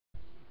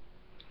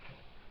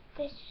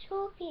this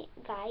will be,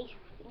 guys,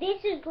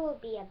 this is will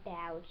be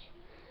about,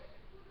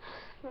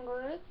 I'm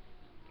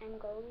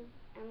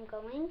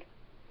going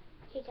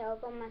to talk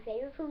about my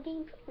favorite food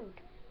and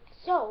drink.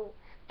 So,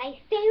 my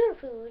favorite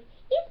food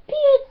is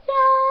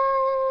pizza!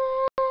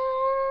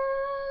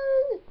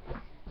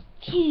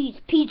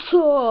 Cheese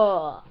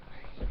pizza!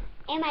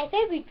 And my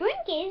favorite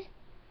drink is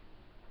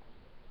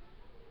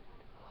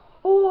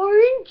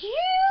orange juice!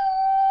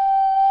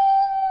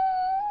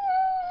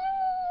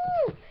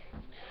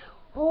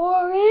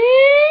 Orange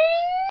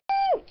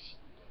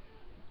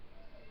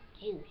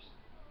juice.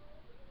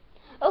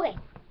 Okay.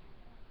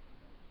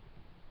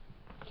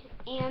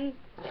 And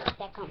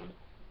that comes.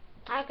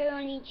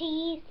 Macaroni,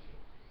 cheese,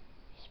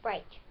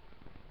 Sprite.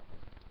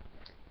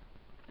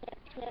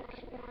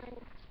 Next one.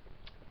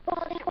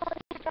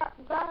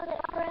 Garlic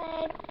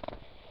bread.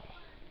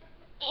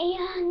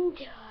 And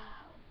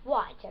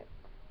water.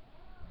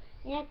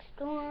 Next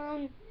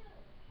one.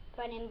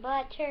 Bread and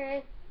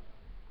butter.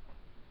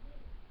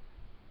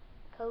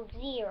 Coke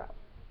Zero.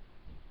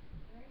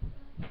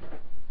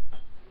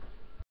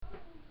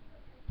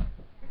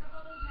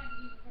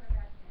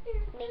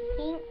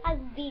 Making a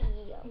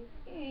video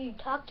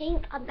talking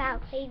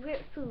about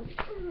favorite food.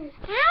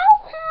 How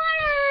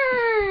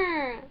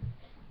Connor?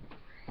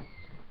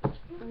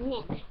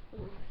 Next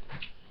one.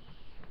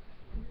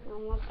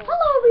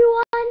 Hello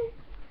everyone.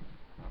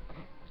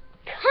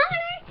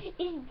 Connor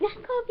is not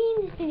going to be in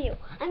this video.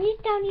 I'm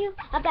just telling you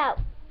about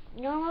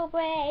normal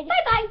bread.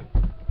 Bye bye.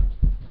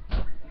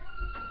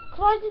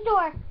 Close the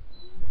door.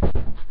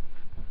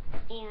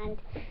 And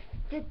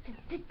the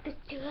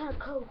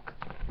Coke.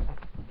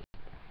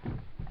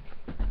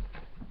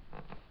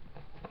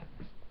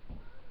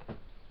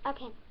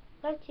 Okay,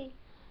 let's see.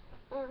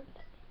 So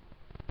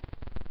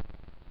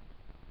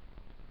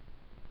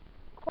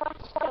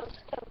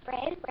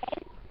bread,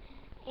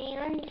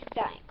 and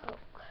Diet Coke.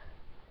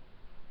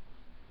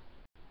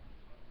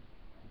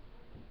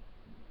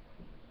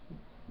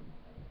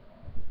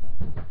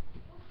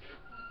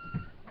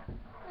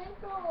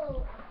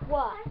 Michael,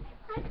 what?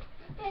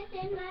 It's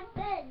in my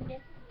bed.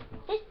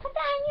 Just put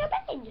that in your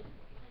bed.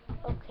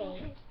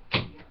 Okay.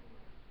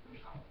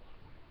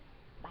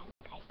 Bye,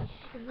 guys.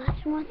 And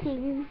last one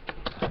thing.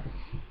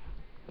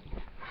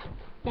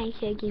 Thanks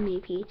for giving me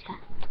pizza.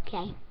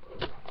 Okay.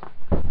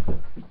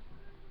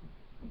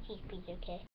 Cheese pizza, okay.